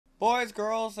Boys,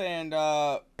 girls, and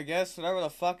I guess whatever the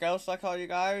fuck else I call you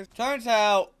guys. Turns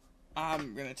out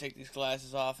I'm gonna take these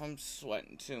glasses off. I'm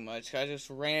sweating too much. I just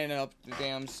ran up the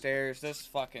damn stairs. This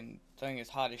fucking thing is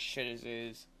hot as shit as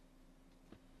is.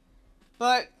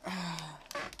 But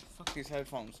fuck these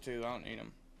headphones too. I don't need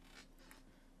them.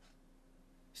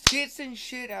 Skits and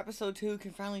Shit episode 2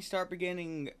 can finally start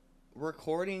beginning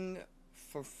recording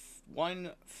for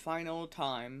one final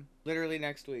time, literally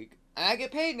next week. And I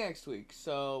get paid next week,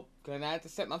 so gonna have to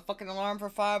set my fucking alarm for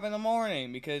 5 in the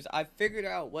morning because I figured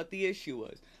out what the issue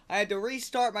was. I had to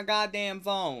restart my goddamn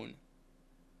phone.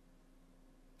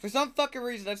 For some fucking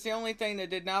reason, that's the only thing that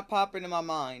did not pop into my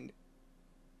mind.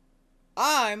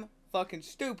 I'm fucking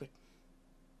stupid.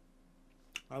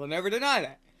 I will never deny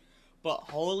that. But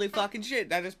holy fucking shit,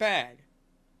 that is bad.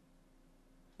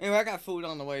 Anyway, I got food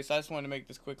on the way, so I just wanted to make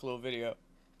this quick little video.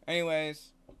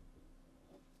 Anyways,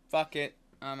 fuck it.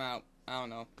 I'm out. I don't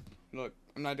know. Look,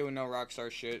 I'm not doing no rockstar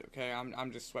shit, okay?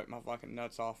 I'm just sweating my fucking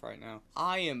nuts off right now.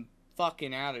 I am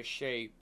fucking out of shape.